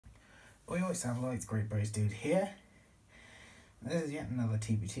Oi Savaloy, it's Great British Dude here. This is yet another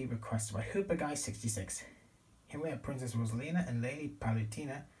TBT requested by HooperGuy66. Here we have Princess Rosalina and Lady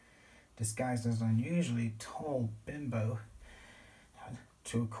Palutena disguised as an unusually tall bimbo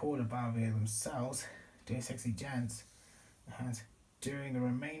to record a Bavia themselves doing sexy dance during the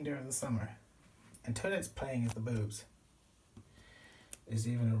remainder of the summer until it's playing as the boobs. There's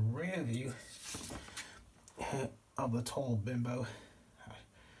even a rear view of the tall bimbo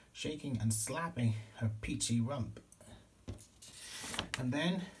shaking and slapping her peachy rump, and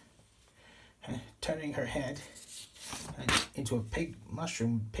then turning her head into a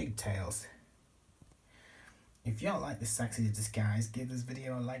mushroom pigtails. If y'all like this sexy disguise, give this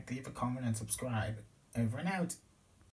video a like, leave a comment and subscribe. Over and out.